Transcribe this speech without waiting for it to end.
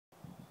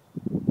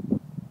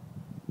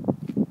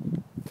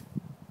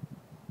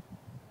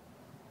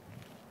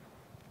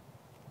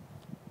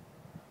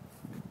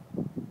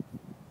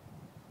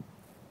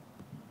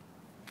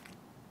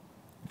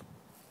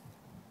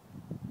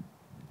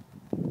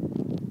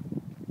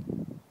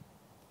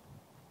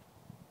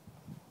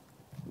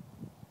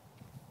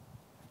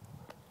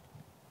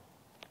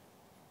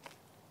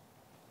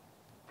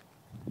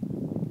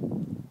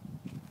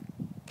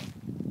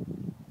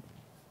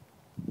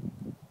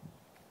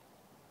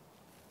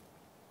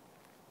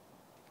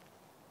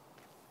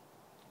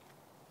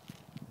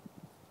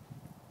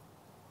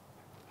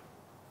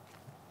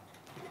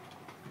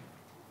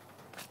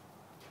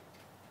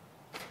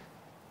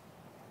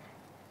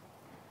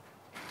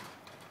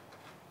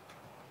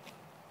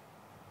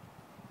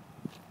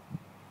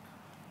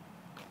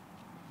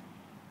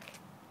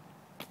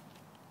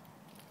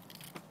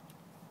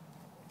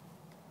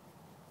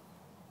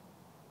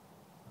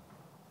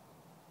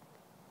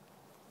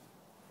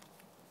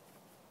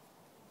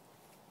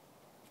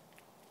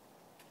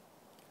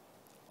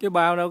Cái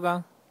bao đâu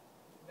con?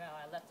 No,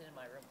 I left it in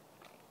my room.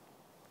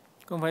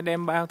 Con phải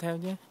đem bao theo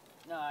chứ.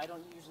 No, I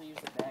don't usually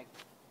use the bag.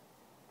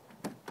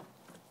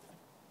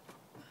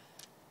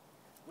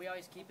 We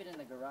always keep it in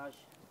the garage.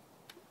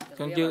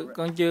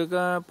 Con chưa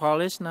có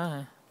polish nó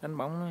hả? Đánh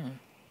bóng nó hả?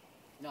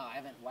 No,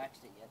 I haven't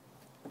waxed it yet.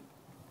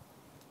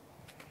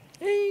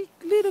 Hey,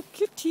 little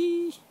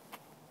kitty.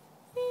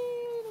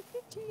 Hey, little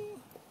kitty.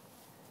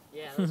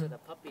 Yeah, those are the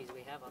puppies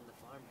we have on the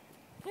farm.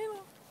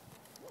 Hello.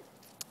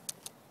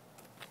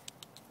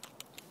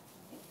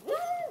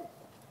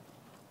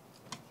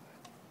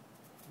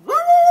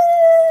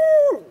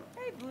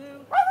 Hey,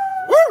 Blue.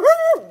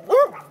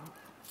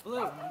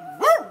 Blue.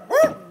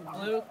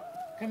 Blue,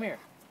 come here.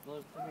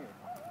 Blue, come here.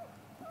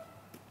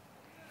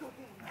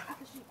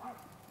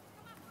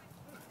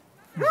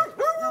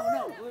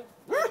 No, Blue.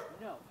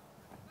 No.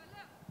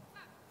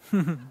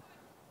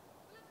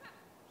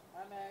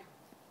 Hi, Meg.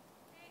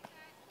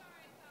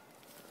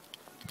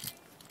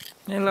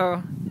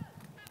 Hello.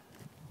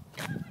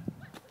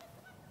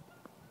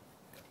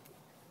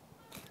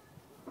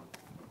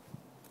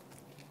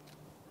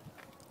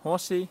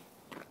 Horsey.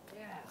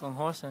 Yeah. Con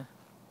horse hả?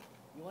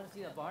 You want to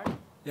see the barn?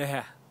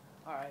 Yeah.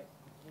 All right.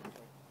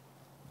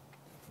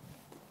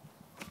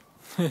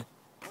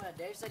 Well,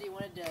 Dave said he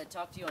wanted to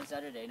talk to you on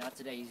Saturday, not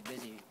today. He's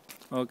busy.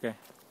 Okay.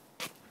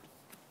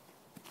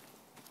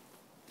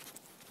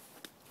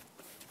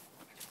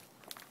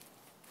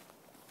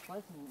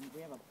 Plus,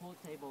 we have a pool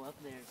table up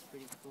there. It's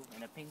pretty cool.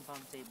 And a ping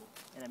pong table.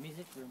 And a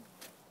music room.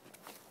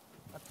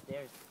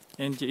 Upstairs.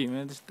 Anh chị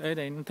mà tới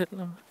đây nó thích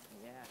lắm.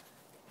 Yeah.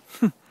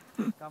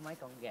 Có mấy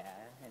con gà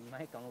and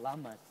mấy con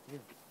llamas too.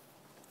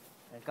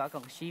 And có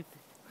con sheep.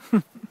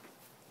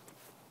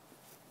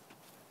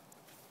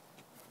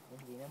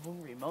 Vì nó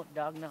muốn remote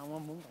dog, nó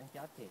không muốn con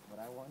chó thiệt, but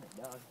I want a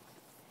dog.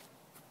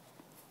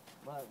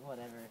 But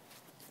whatever.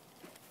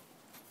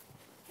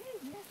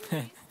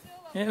 Hey,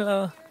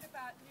 Hello.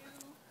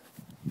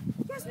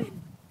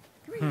 Yasmin,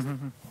 come here.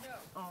 No.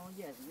 Oh,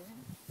 yes, man.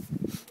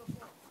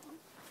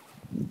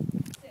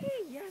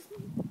 Hey,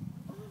 Yasmin.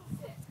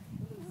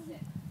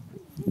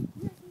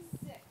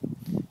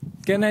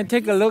 Can I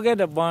take a look at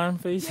the barn,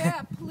 please?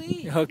 Yeah,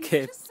 please.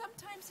 Okay. Just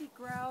sometimes he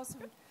growls.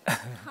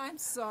 I'm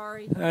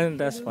sorry.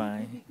 That's You'll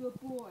fine. be a good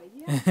boy.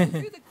 Yeah.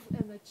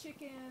 And the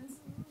chickens.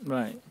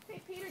 Right.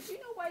 Hey, Peter, do you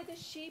know why the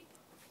sheep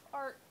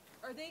are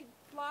they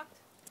blocked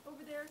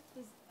over there?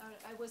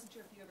 I wasn't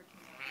sure if you ever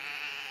came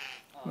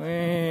out.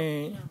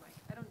 Wait. Never mind.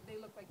 I don't. They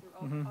look like they're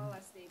all. I'll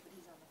ask Dave, but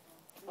he's on the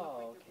phone. They look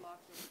like they're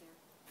blocked over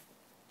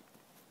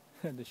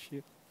there. The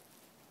sheep.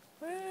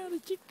 Well, the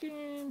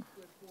chicken.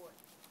 Good boy.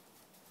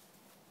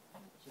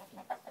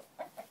 Chicken.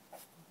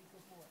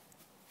 Good boy.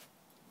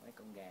 Mấy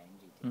con gà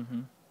gì thế?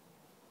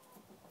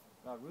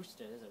 Oh,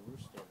 rooster. There's a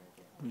rooster right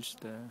there.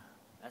 Rooster.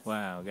 That's,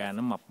 Wow, gà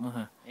nó mập quá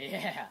ha.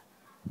 Yeah.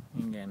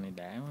 Nhưng gà này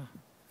đã quá.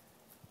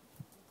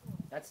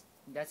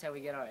 That's how we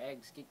get our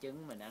eggs. Cái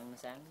trứng mình ăn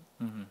sáng.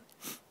 And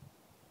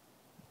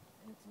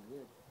it's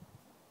good.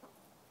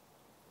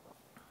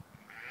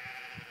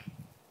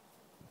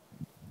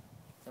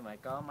 Sao mà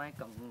có mấy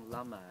con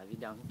llama với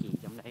donkey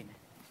trong đây nè.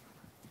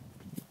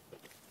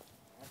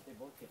 After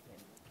both get in.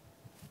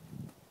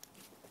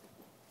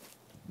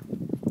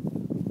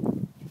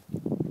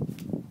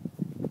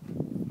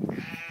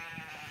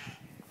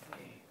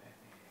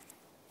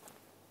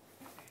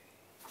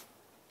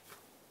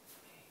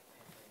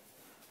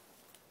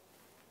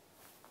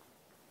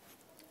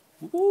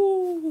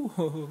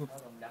 Có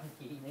con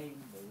donkey này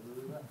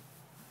bự á.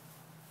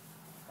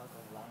 Có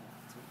con llama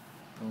chứ.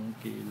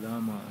 Donkey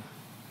llama.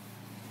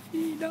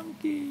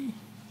 Donkey.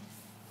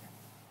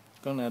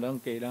 Con nào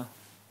donkey đâu?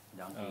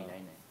 Donkey đây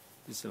nè.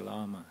 It's a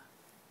llama.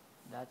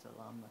 That's a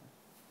llama.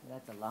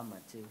 That's a llama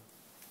too.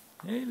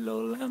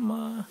 Hello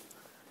llama.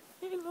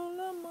 Hello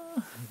llama.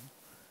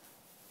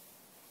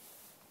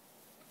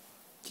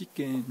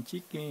 Chicken.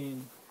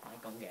 Mấy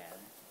con gà này.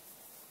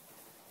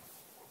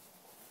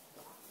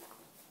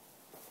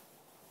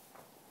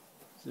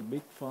 It's a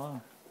big farm.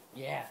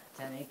 Yeah,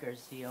 10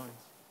 acres he owns.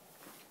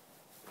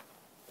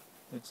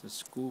 It's a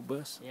school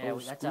bus. Yeah, Oh,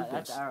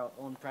 that's our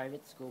own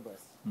private school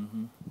bus.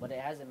 Mm-hmm. But it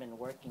hasn't been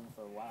working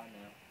for a while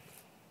now.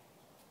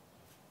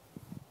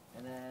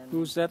 And then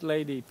Who's that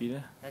lady,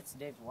 Peter? that's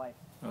Dave's wife.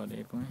 Oh,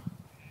 Dave quá.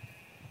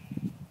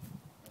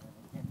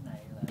 Cái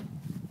này là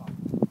phòng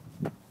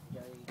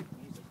chơi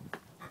music.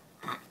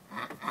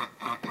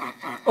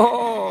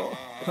 Oh!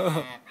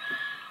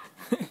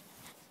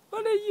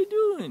 What are you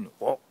doing?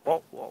 Whoa.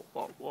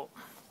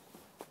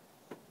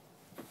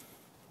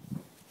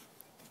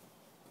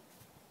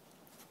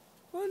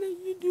 What are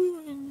you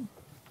doing?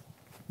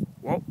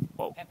 Whoa.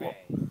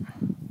 Pepe.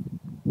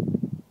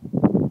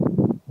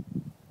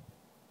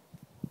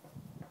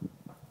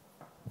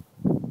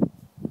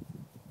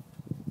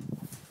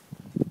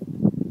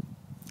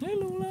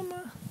 Hello,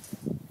 llama.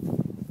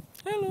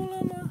 Hello,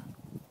 llama.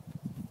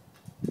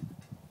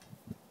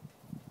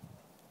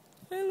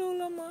 Hello,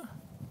 llama.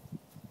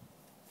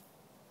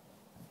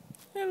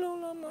 Hello,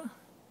 llama.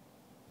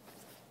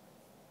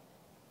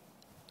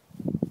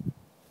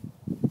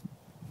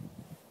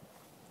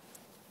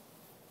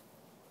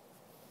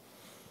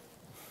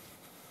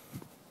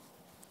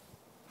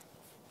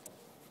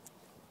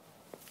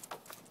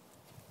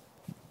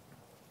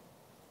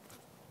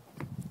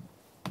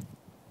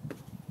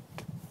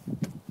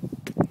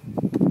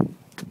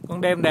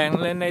 Con đem đàn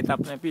lên đây tập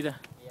này Peter.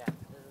 Yeah,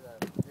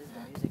 this is the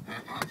music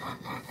room.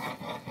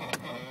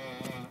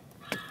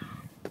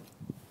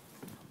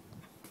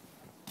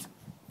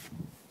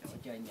 Chỗ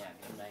chơi nhạc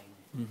trong đây.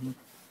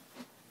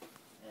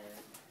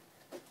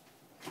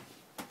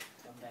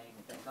 Trong đây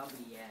người ta có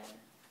bia.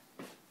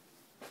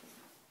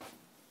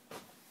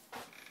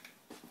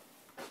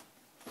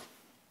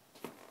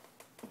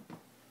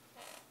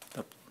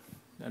 Tập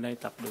ở đây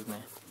tập được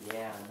nè.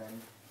 Yeah, and then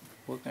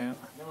Workout.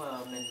 nếu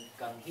mà mình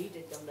cần heat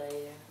ở trong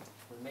đây,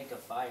 we make a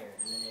fire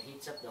and then it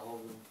heats up the whole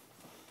room.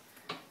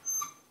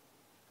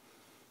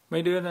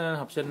 Mấy đứa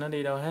học sinh nó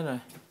đi đâu hết rồi?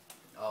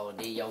 Oh,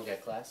 the yoga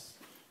class.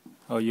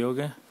 Oh,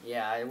 yoga.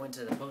 Yeah, I went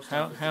to the post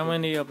How office. how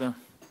many of them?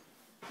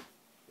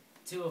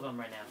 2 of them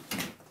right now.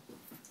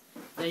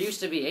 There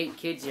used to be 8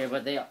 kids here,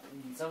 but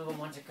some of them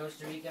went to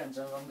Costa Rica and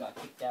some of them got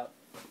kicked out.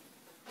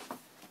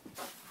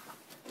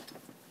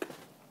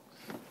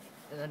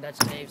 And then that's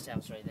Dave's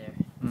house right there.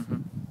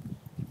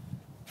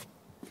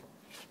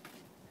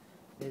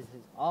 This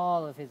is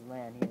all of his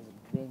land. He has a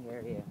big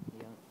area.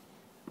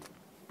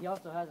 He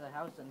also has a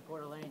house in Coeur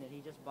d'Alene, and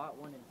he just bought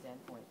one in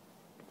Sandpoint.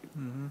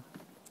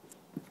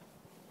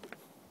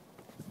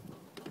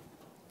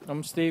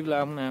 Ông Steve là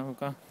ông nào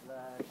con?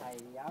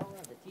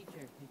 The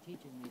teacher, he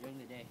teaches me during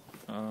the day.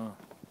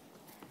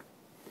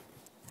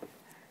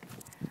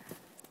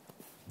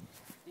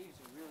 Steve's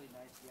a really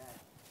nice guy.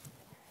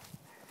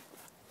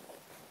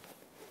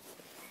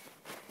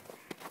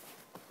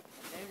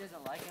 Dave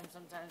doesn't like him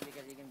sometimes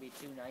because he can be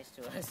too nice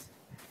to us.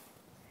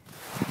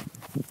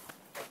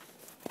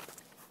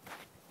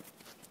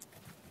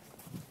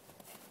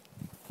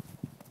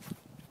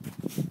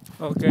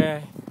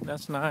 Okay,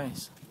 that's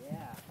nice.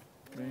 Yeah.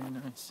 Very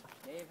nice.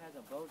 Dave has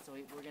a boat, so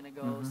we're gonna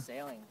go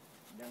sailing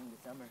during the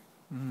summer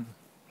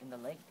in the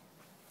lake.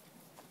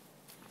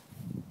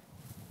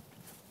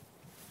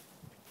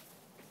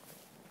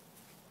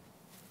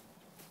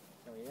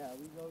 So yeah,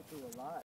 we go through a lot.